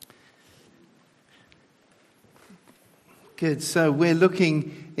Good. So we're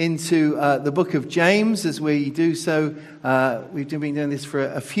looking into the book of James as we do so. We've been doing this for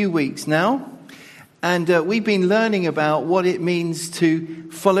a few weeks now. And we've been learning about what it means to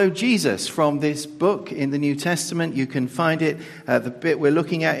follow Jesus from this book in the New Testament. You can find it. The bit we're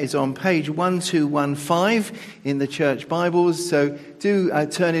looking at is on page 1215 in the church Bibles. So do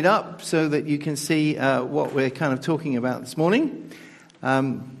turn it up so that you can see what we're kind of talking about this morning.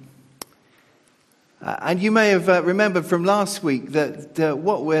 And you may have remembered from last week that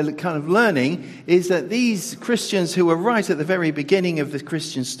what we're kind of learning is that these Christians who were right at the very beginning of the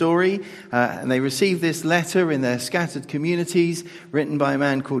Christian story, and they received this letter in their scattered communities written by a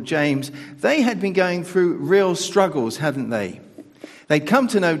man called James, they had been going through real struggles, hadn't they? They'd come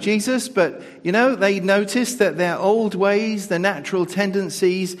to know Jesus, but, they noticed that their old ways, the natural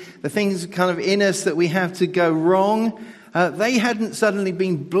tendencies, the things kind of in us that we have to go wrong, they hadn't suddenly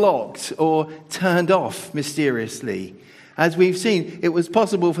been blocked or turned off mysteriously. As we've seen, it was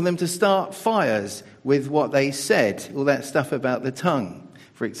possible for them to start fires with what they said, all that stuff about the tongue,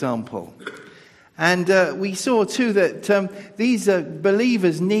 for example. And we saw too that these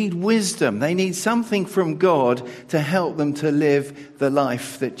believers need wisdom. They need something from God to help them to live the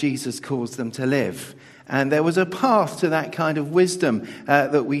life that Jesus calls them to live. And there was a path to that kind of wisdom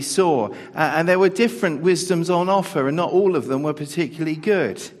that we saw. And there were different wisdoms on offer, and not all of them were particularly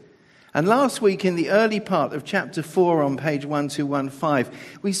good. And last week, in the early part of chapter 4 on page 1215,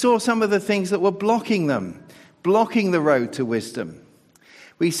 we saw some of the things that were blocking them, blocking the road to wisdom.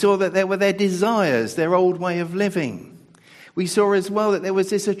 We saw that there were their desires, their old way of living. We saw as well that there was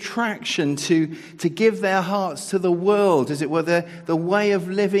this attraction to give their hearts to the world, as it were, the way of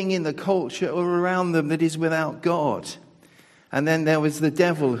living in the culture around them that is without God. And then there was the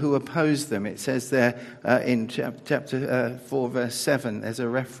devil who opposed them. It says there in chapter 4, verse 7, there's a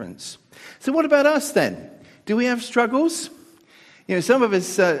reference. So what about us then? Do we have struggles? Some of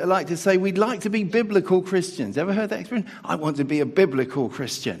us like to say we'd like to be biblical Christians. Ever heard that expression? I want to be a biblical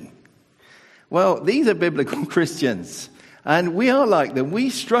Christian. Well, these are biblical Christians. And we are like them. We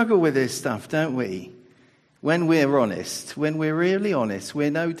struggle with this stuff, don't we? When we're honest, when we're really honest,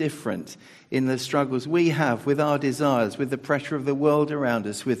 we're no different in the struggles we have with our desires, with the pressure of the world around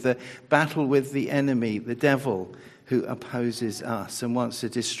us, with the battle with the enemy, the devil, who opposes us and wants to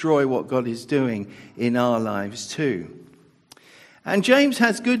destroy what God is doing in our lives too. And James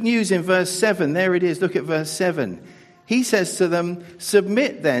has good news in verse 7. There it is. Look at verse 7. He says to them,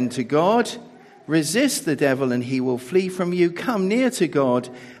 "Submit then to God. Resist the devil and he will flee from you. Come near to God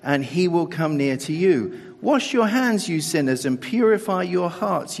and he will come near to you. Wash your hands, you sinners, and purify your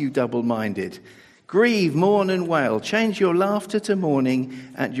hearts, you double-minded. Grieve, mourn and wail. Change your laughter to mourning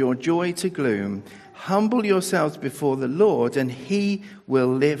and your joy to gloom. Humble yourselves before the Lord and he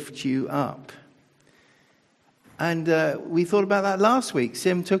will lift you up." And we thought about that last week.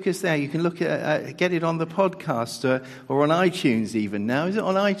 Sim took us there. You can look at get it on the podcast or on iTunes even now. Is it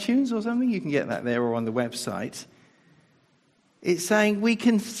on iTunes or something? You can get that there or on the website. It's saying we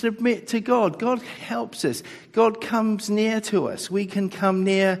can submit to God. God helps us. God comes near to us. We can come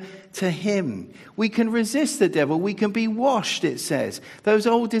near to him. We can resist the devil. We can be washed, it says. Those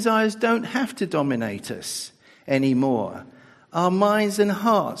old desires don't have to dominate us anymore. Our minds and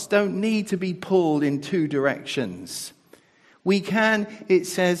hearts don't need to be pulled in two directions. We can, it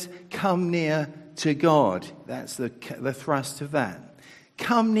says, come near to God. That's the thrust of that.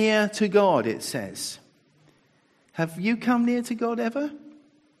 Come near to God, it says. Have you come near to God ever?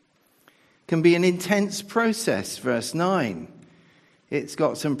 It can be an intense process, verse 9. It's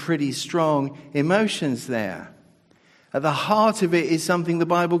got some pretty strong emotions there. At the heart of it is something the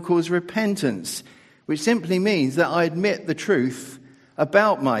Bible calls repentance, which simply means that I admit the truth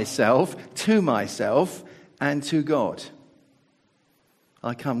about myself, and to God.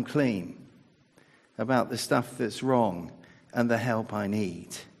 I come clean about the stuff that's wrong and the help I need.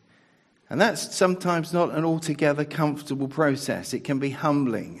 And that's sometimes not an altogether comfortable process. It can be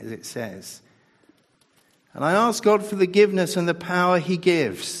humbling, as it says. And I ask God for the forgiveness and the power he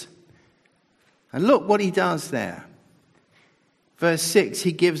gives. And look what he does there. Verse 6,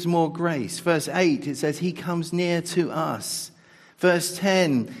 he gives more grace. Verse 8, it says he comes near to us. Verse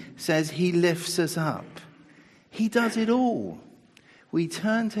 10 says he lifts us up. He does it all. We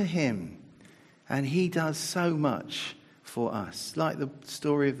turn to him and he does so much for us. Like the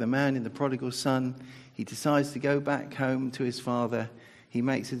story of the man in the prodigal son, he decides to go back home to his father. He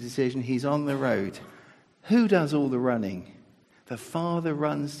makes a decision. He's on the road. Who does all the running? The father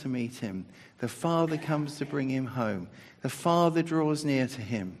runs to meet him. The father comes to bring him home. The Father draws near to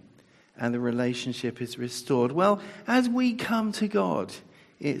him and the relationship is restored. Well, as we come to God,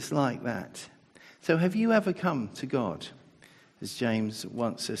 it's like that. So have you ever come to God? as James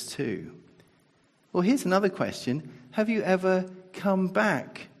wants us to. Well, here's another question. Have you ever come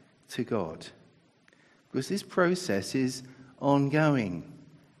back to God? Because this process is ongoing.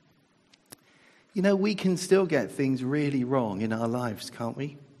 You know, we can still get things really wrong in our lives, can't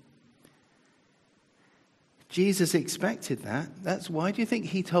we? Jesus expected that. That's why do you think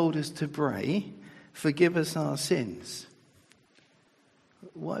he told us to pray, forgive us our sins?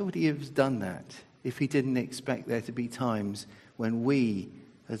 Why would he have done that if he didn't expect there to be times when we,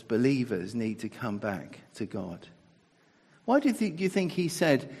 as believers, need to come back to God? Why do you think he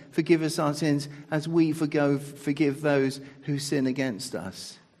said, forgive us our sins as we forgive those who sin against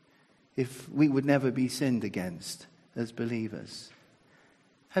us? If we would never be sinned against as believers.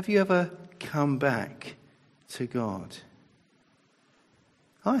 Have you ever come back to God?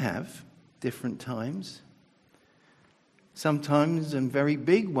 I have, different times. Sometimes in very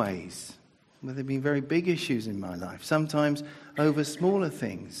big ways, where there have been very big issues in my life. Sometimes over smaller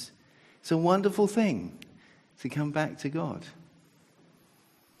things. It's a wonderful thing to come back to God.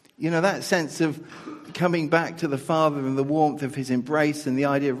 You know, that sense of coming back to the Father and the warmth of his embrace and the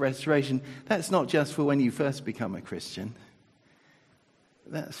idea of restoration, that's not just for when you first become a Christian.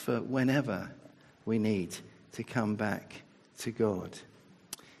 That's for whenever we need to come back to God.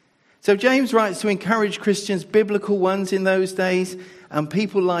 So James writes to encourage Christians, biblical ones in those days, and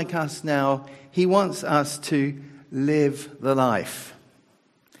people like us now. He wants us to live the life.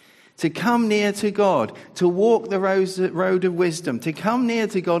 To come near to God, to walk the road of wisdom, to come near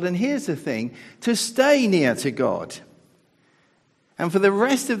to God, and here's the thing, to stay near to God. And for the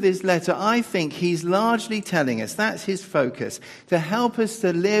rest of this letter, I think he's largely telling us, that's his focus, to help us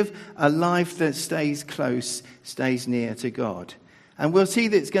to live a life that stays close, stays near to God. And we'll see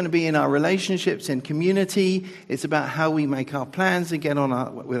that it's going to be in our relationships in community. It's about how we make our plans and get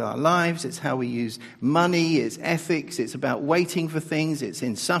on with our lives. It's how we use money. It's ethics. It's about waiting for things. It's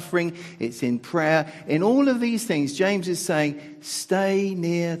in suffering. It's in prayer. In all of these things, James is saying, stay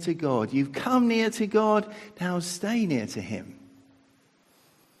near to God. You've come near to God. Now stay near to him.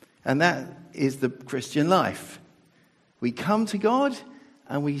 And that is the Christian life. We come to God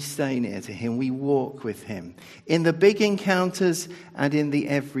and we stay near to him. We walk with him in the big encounters and in the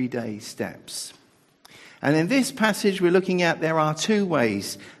everyday steps. And in this passage we're looking at, there are two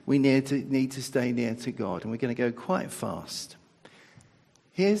ways we need to stay near to God. And we're going to go quite fast.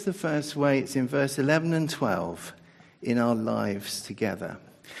 Here's the first way. It's in verse 11 and 12 in our lives together.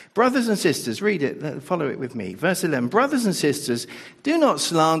 Brothers and sisters, read it, follow it with me. Verse 11, brothers and sisters, do not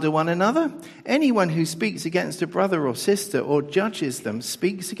slander one another. Anyone who speaks against a brother or sister or judges them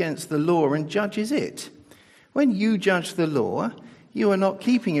speaks against the law and judges it. When you judge the law, you are not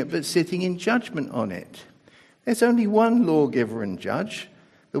keeping it but sitting in judgment on it. There's only one lawgiver and judge,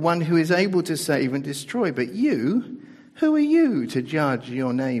 the one who is able to save and destroy. But you, who are you to judge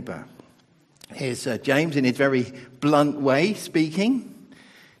your neighbour? Here's James in his very blunt way speaking.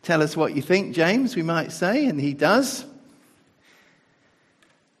 Tell us what you think, James, we might say, and he does.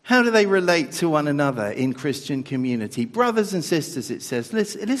 How do they relate to one another in Christian community? Brothers and sisters, it says.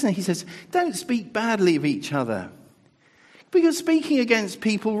 Listen, he says, don't speak badly of each other. Because speaking against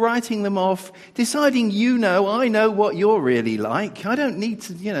people, writing them off, deciding I know what you're really like. I don't need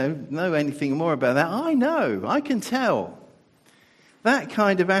to, know anything more about that. I know, I can tell. That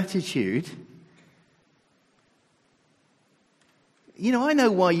kind of attitude. I know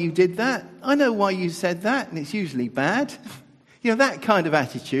why you did that. I know why you said that, and it's usually bad. That kind of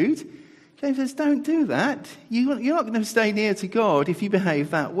attitude. James says, don't do that. You're not going to stay near to God if you behave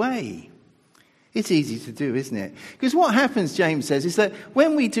that way. It's easy to do, isn't it? Because what happens, James says, is that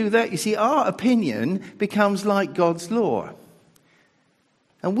when we do that, you see, our opinion becomes like God's law.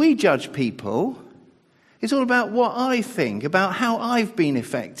 And we judge people. It's all about what I think, about how I've been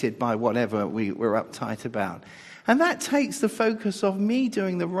affected by whatever we're uptight about. And that takes the focus of me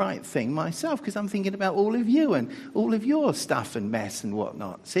doing the right thing myself, because I'm thinking about all of you and all of your stuff and mess and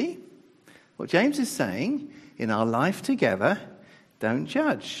whatnot. See? What James is saying, in our life together, don't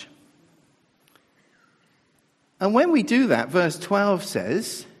judge. And when we do that, verse 12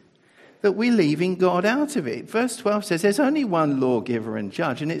 says that we're leaving God out of it. Verse 12 says there's only one lawgiver and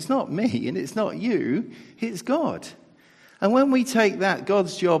judge, and it's not me and it's not you, it's God. And when we take that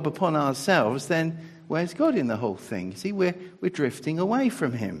God's job upon ourselves, then where's God in the whole thing? See, we're drifting away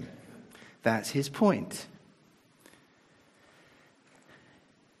from him. That's his point.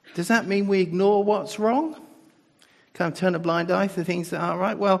 Does that mean we ignore what's wrong? Kind of turn a blind eye to things that aren't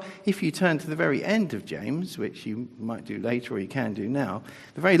right? Well, if you turn to the very end of James, which you might do later or you can do now,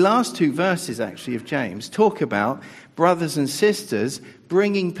 the very last two verses actually of James talk about brothers and sisters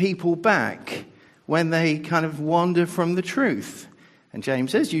bringing people back when they kind of wander from the truth. And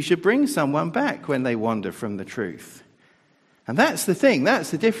James says you should bring someone back when they wander from the truth. And that's the thing,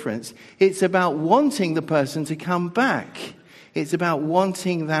 that's the difference. It's about wanting the person to come back. It's about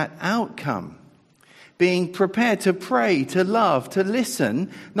wanting that outcome. Being prepared to pray, to love, to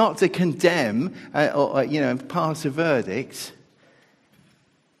listen, not to condemn or pass a verdict,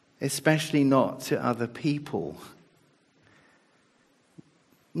 especially not to other people.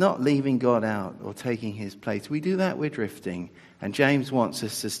 Not leaving God out or taking his place. We do that, we're drifting. And James wants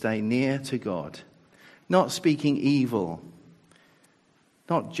us to stay near to God. Not speaking evil.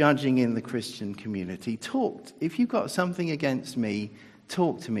 Not judging in the Christian community. If you've got something against me,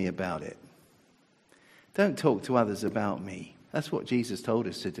 talk to me about it. Don't talk to others about me. That's what Jesus told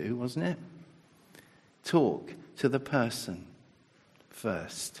us to do, wasn't it? Talk to the person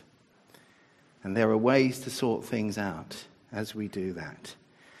first. And there are ways to sort things out as we do that.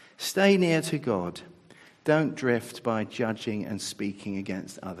 Stay near to God. Don't drift by judging and speaking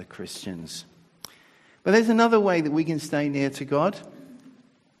against other Christians. But there's another way that we can stay near to God.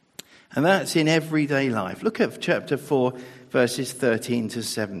 And that's in everyday life. Look at chapter 4, verses 13 to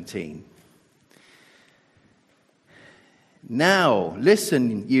 17. Now,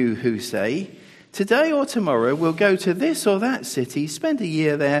 listen, you who say, today or tomorrow we'll go to this or that city, spend a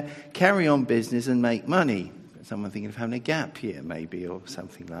year there, carry on business and make money. Someone thinking of having a gap year maybe or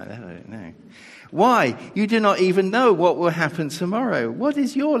something like that, I don't know. Why? You do not even know what will happen tomorrow. What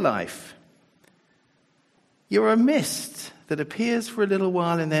is your life? You're a mist that appears for a little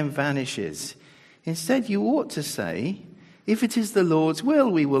while and then vanishes. Instead, you ought to say, if it is the Lord's will,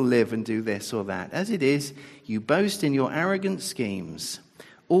 we will live and do this or that. As it is, you boast in your arrogant schemes.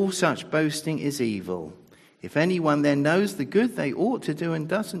 All such boasting is evil. If anyone then knows the good they ought to do and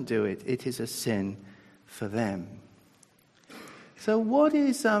doesn't do it, it is a sin for them. So what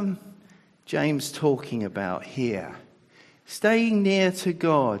is James talking about here? Staying near to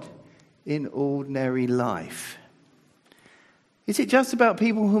God in ordinary life. Is it just about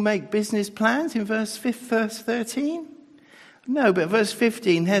people who make business plans in verse 13? No, but verse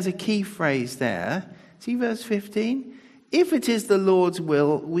 15 has a key phrase there. See verse 15? If it is the Lord's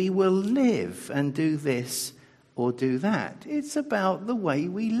will, we will live and do this or do that. It's about the way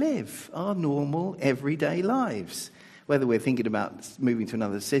we live, our normal, everyday lives. Whether we're thinking about moving to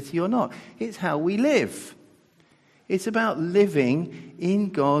another city or not, it's how we live. It's about living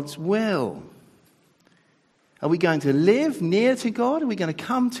in God's will. Are we going to live near to God? Are we going to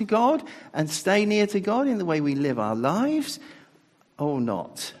come to God and stay near to God in the way we live our lives or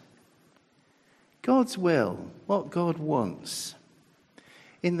not? God's will, what God wants,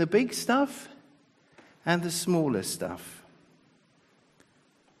 in the big stuff and the smaller stuff.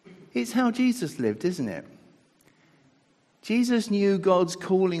 It's how Jesus lived, isn't it? Jesus knew God's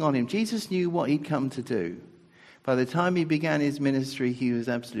calling on him. Jesus knew what he'd come to do. By the time he began his ministry, he was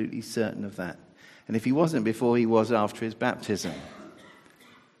absolutely certain of that. And if he wasn't before, he was after his baptism.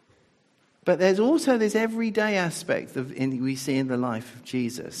 But there's also this everyday aspect we see in the life of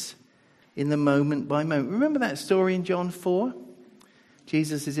Jesus, in the moment by moment. Remember that story in John 4?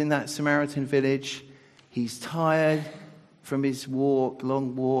 Jesus is in that Samaritan village. He's tired from his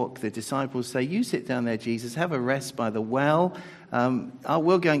long walk. The disciples say, you sit down there, Jesus, have a rest by the well.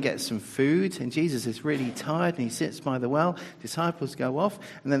 We'll go and get some food. And Jesus is really tired and he sits by the well. Disciples go off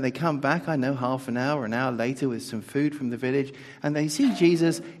and then they come back, half an hour later with some food from the village. And they see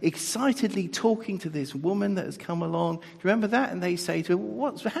Jesus excitedly talking to this woman that has come along. Do you remember that? And they say to her,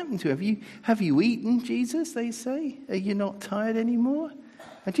 what's happened to her? Have you eaten, Jesus? They say. Are you not tired anymore?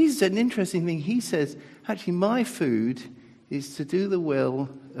 And Jesus said an interesting thing. He says, actually, my food is to do the will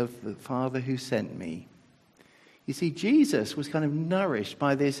of the Father who sent me. You see, Jesus was kind of nourished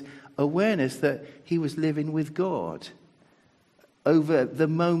by this awareness that he was living with God over the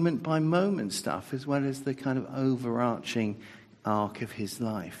moment-by-moment stuff as well as the kind of overarching arc of his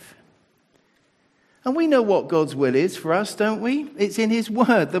life. And we know what God's will is for us, don't we? It's in his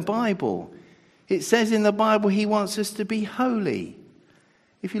word, the Bible. It says in the Bible he wants us to be holy.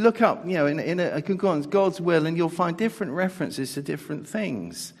 If you look up, in a concordance, God's will, and you'll find different references to different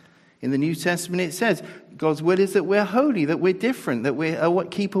things. In the New Testament, it says God's will is that we're holy, that we're different, that we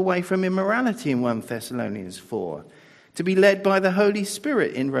keep away from immorality in 1 Thessalonians 4. To be led by the Holy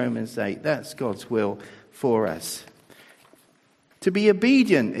Spirit in Romans 8. That's God's will for us. To be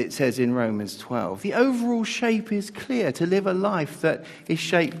obedient, it says in Romans 12. The overall shape is clear, to live a life that is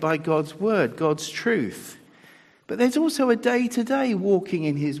shaped by God's word, God's truth. But there's also a day-to-day walking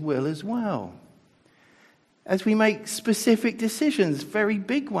in his will as well. As we make specific decisions, very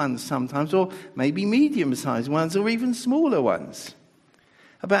big ones sometimes, or maybe medium-sized ones, or even smaller ones.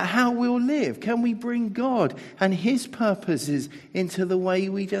 about how we'll live. Can we bring God and his purposes into the way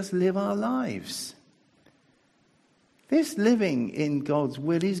we just live our lives? This living in God's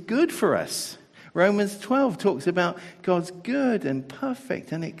will is good for us. Romans 12 talks about God's good and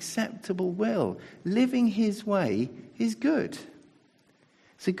perfect and acceptable will. Living his way is good.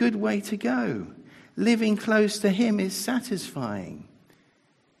 It's a good way to go. Living close to him is satisfying.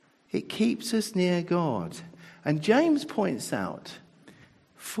 It keeps us near God. And James points out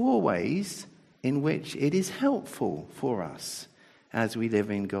 4 ways in which it is helpful for us as we live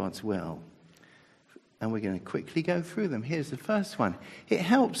in God's will. And we're going to quickly go through them. Here's the first one. It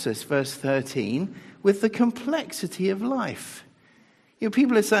helps us, verse 13, with the complexity of life. You know,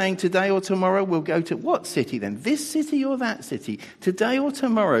 people are saying today or tomorrow we'll go to what city then? This city or that city? Today or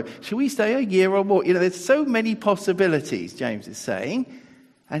tomorrow? Shall we stay a year or more? You know, there's so many possibilities, James is saying.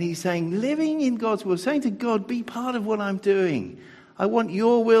 And he's saying, living in God's will, saying to God, be part of what I'm doing. I want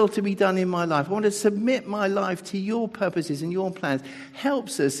your will to be done in my life. I want to submit my life to your purposes and your plans.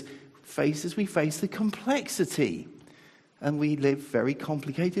 Helps us as we face the complexity. And we live very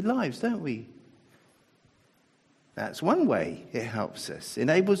complicated lives, don't we? That's one way it helps us.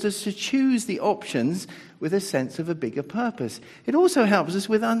 Enables us to choose the options with a sense of a bigger purpose. It also helps us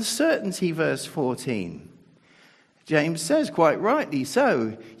with uncertainty, verse 14. James says, quite rightly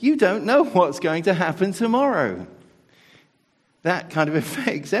so, you don't know what's going to happen tomorrow. That kind of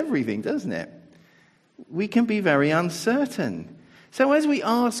affects everything, doesn't it? We can be very uncertain. So as we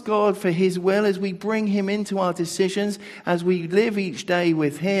ask God for his will, as we bring him into our decisions, as we live each day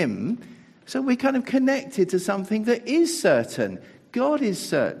with him, so we're kind of connected to something that is certain. God is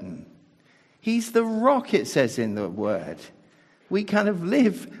certain. He's the rock, it says in the word. We kind of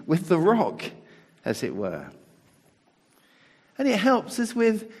live with the rock, as it were. And it helps us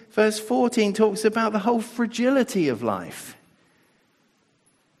with, verse 14 talks about the whole fragility of life.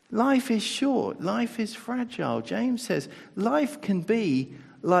 Life is short. Life is fragile. James says life can be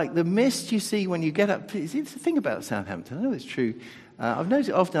like the mist you see when you get up. Think about Southampton. I know it's true. I've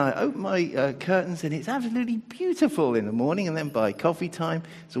noticed often I open my curtains and it's absolutely beautiful in the morning, and then by coffee time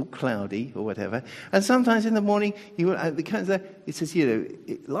it's all cloudy or whatever. And sometimes in the morning, the curtains there, it says,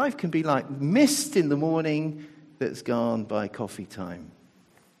 life can be like mist in the morning that's gone by coffee time.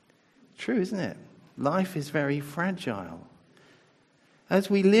 True, isn't it? Life is very fragile. As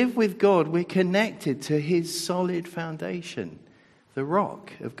we live with God, we're connected to his solid foundation, the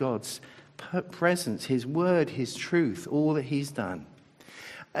rock of God's presence, his word, his truth, all that he's done.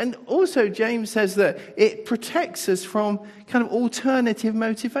 And also James says that it protects us from kind of alternative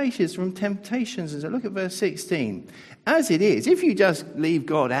motivations, from temptations. And so look at verse 16. As it is, if you just leave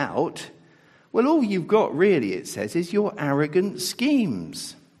God out, well, all you've got really, it says, is your arrogant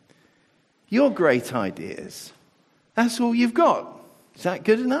schemes, your great ideas. That's all you've got. Is that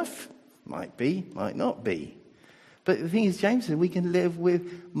good enough? Might be, might not be. But the thing is, James said we can live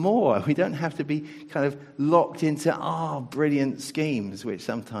with more. We don't have to be kind of locked into our brilliant schemes, which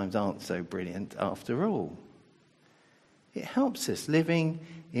sometimes aren't so brilliant after all. It helps us living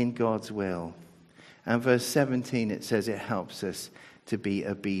in God's will. And verse 17, it says it helps us to be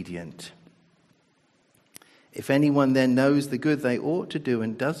obedient. If anyone then knows the good they ought to do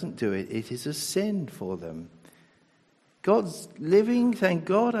and doesn't do it, it is a sin for them. God's living, saying,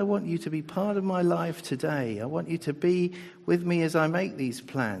 God, I want you to be part of my life today. I want you to be with me as I make these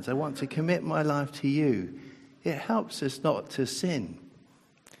plans. I want to commit my life to you. It helps us not to sin.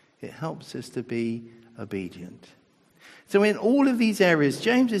 It helps us to be obedient. So in all of these areas,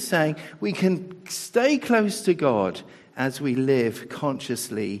 James is saying we can stay close to God as we live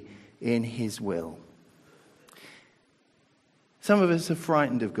consciously in his will. Some of us are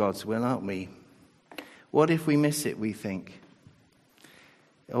frightened of God's will, aren't we? What if we miss it, we think?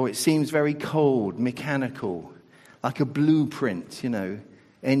 Or it seems very cold, mechanical, like a blueprint,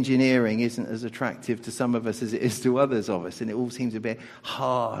 Engineering isn't as attractive to some of us as it is to others of us, and it all seems a bit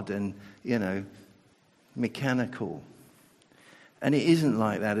hard and, mechanical. And it isn't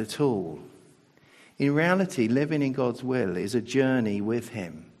like that at all. In reality, living in God's will is a journey with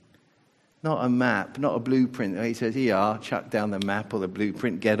him. Not a map, not a blueprint. He says, here, chuck down the map or the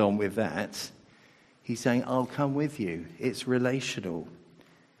blueprint, get on with that. He's saying, I'll come with you. It's relational.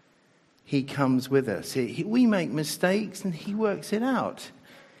 He comes with us. We make mistakes and he works it out.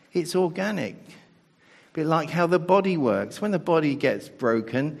 It's organic. A bit like how the body works. When the body gets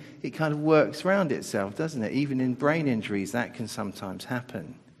broken, it kind of works around itself, doesn't it? Even in brain injuries, that can sometimes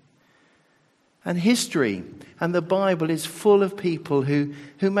happen. And history and the Bible is full of people who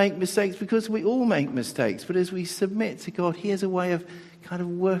make mistakes, because we all make mistakes. But as we submit to God, he has a way of kind of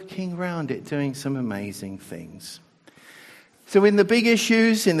working around it, doing some amazing things. So in the big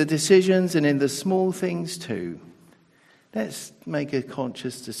issues, in the decisions, and in the small things too, let's make a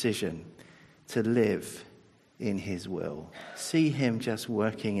conscious decision to live in his will. See him just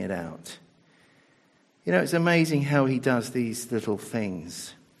working it out. You know, it's amazing how he does these little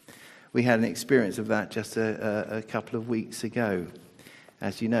things. We had an experience of that just a couple of weeks ago.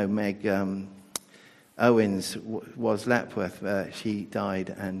 As you know, Meg Owens was Lapworth. She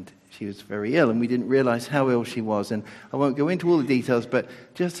died and she was very ill, and we didn't realise how ill she was. And I won't go into all the details, but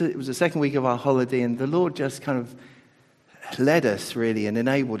it was the second week of our holiday, and the Lord just kind of led us, really, and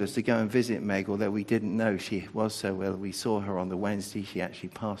enabled us to go and visit Meg, although we didn't know she was so ill. We saw her on the Wednesday. She actually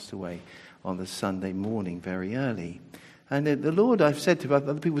passed away on the Sunday morning very early. And the Lord, I've said to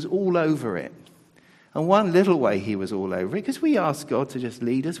other people, was all over it. And one little way he was all over it, because we asked God to just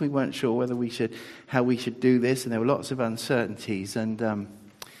lead us. We weren't sure how we should do this, and there were lots of uncertainties. And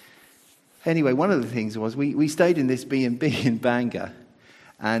anyway, one of the things was we stayed in this B&B in Bangor,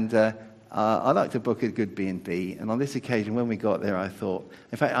 and I like to book a good B&B. And on this occasion, when we got there, I thought,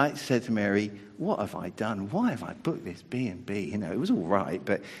 in fact, I said to Mary, what have I done? Why have I booked this B&B? You know, it was all right,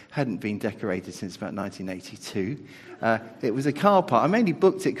 but hadn't been decorated since about 1982. It was a car park. I mainly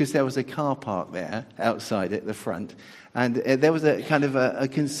booked it because there was a car park there outside at the front. And there was a kind of a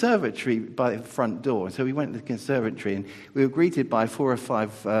conservatory by the front door. So we went to the conservatory, and we were greeted by 4 or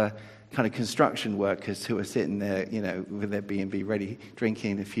 5 kind of construction workers who were sitting there, you know, with their B&B ready,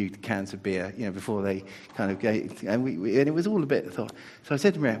 drinking a few cans of beer, you know, before they kind of go. And it was all a bit, thought. So I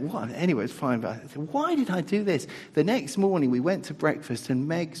said to Mary, what? Anyway, it's fine. But I said, why did I do this? The next morning we went to breakfast, and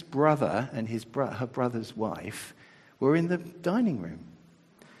Meg's brother and her brother's wife were in the dining room.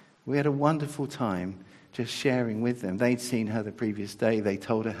 We had a wonderful time just sharing with them. They'd seen her the previous day. They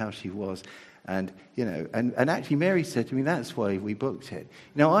told her how she was. And, you know, and actually Mary said to me, that's why we booked it.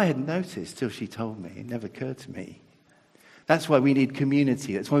 You know, I hadn't noticed till she told me. It never occurred to me. That's why we need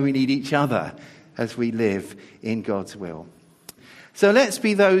community. That's why we need each other as we live in God's will. So let's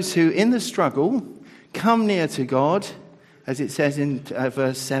be those who, in the struggle, come near to God, as it says in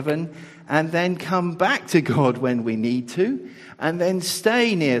verse 7, and then come back to God when we need to, and then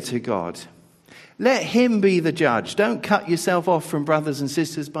stay near to God. Let him be the judge. Don't cut yourself off from brothers and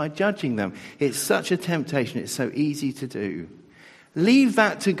sisters by judging them. It's such a temptation. It's so easy to do. Leave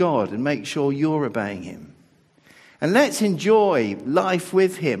that to God and make sure you're obeying him. And let's enjoy life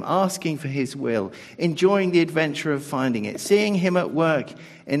with him, asking for his will, enjoying the adventure of finding it, seeing him at work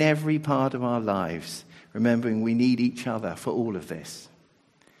in every part of our lives, remembering we need each other for all of this.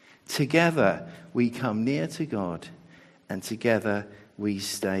 Together we come near to God, and together we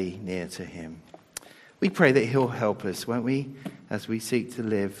stay near to him. We pray that he'll help us, won't we, as we seek to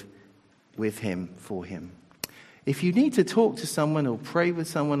live with him, for him. If you need to talk to someone or pray with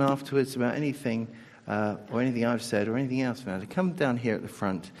someone afterwards about anything or anything I've said or anything else about it, come down here at the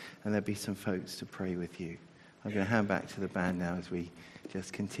front and there'll be some folks to pray with you. I'm going to hand back to the band now as we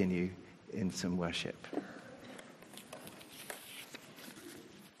just continue in some worship.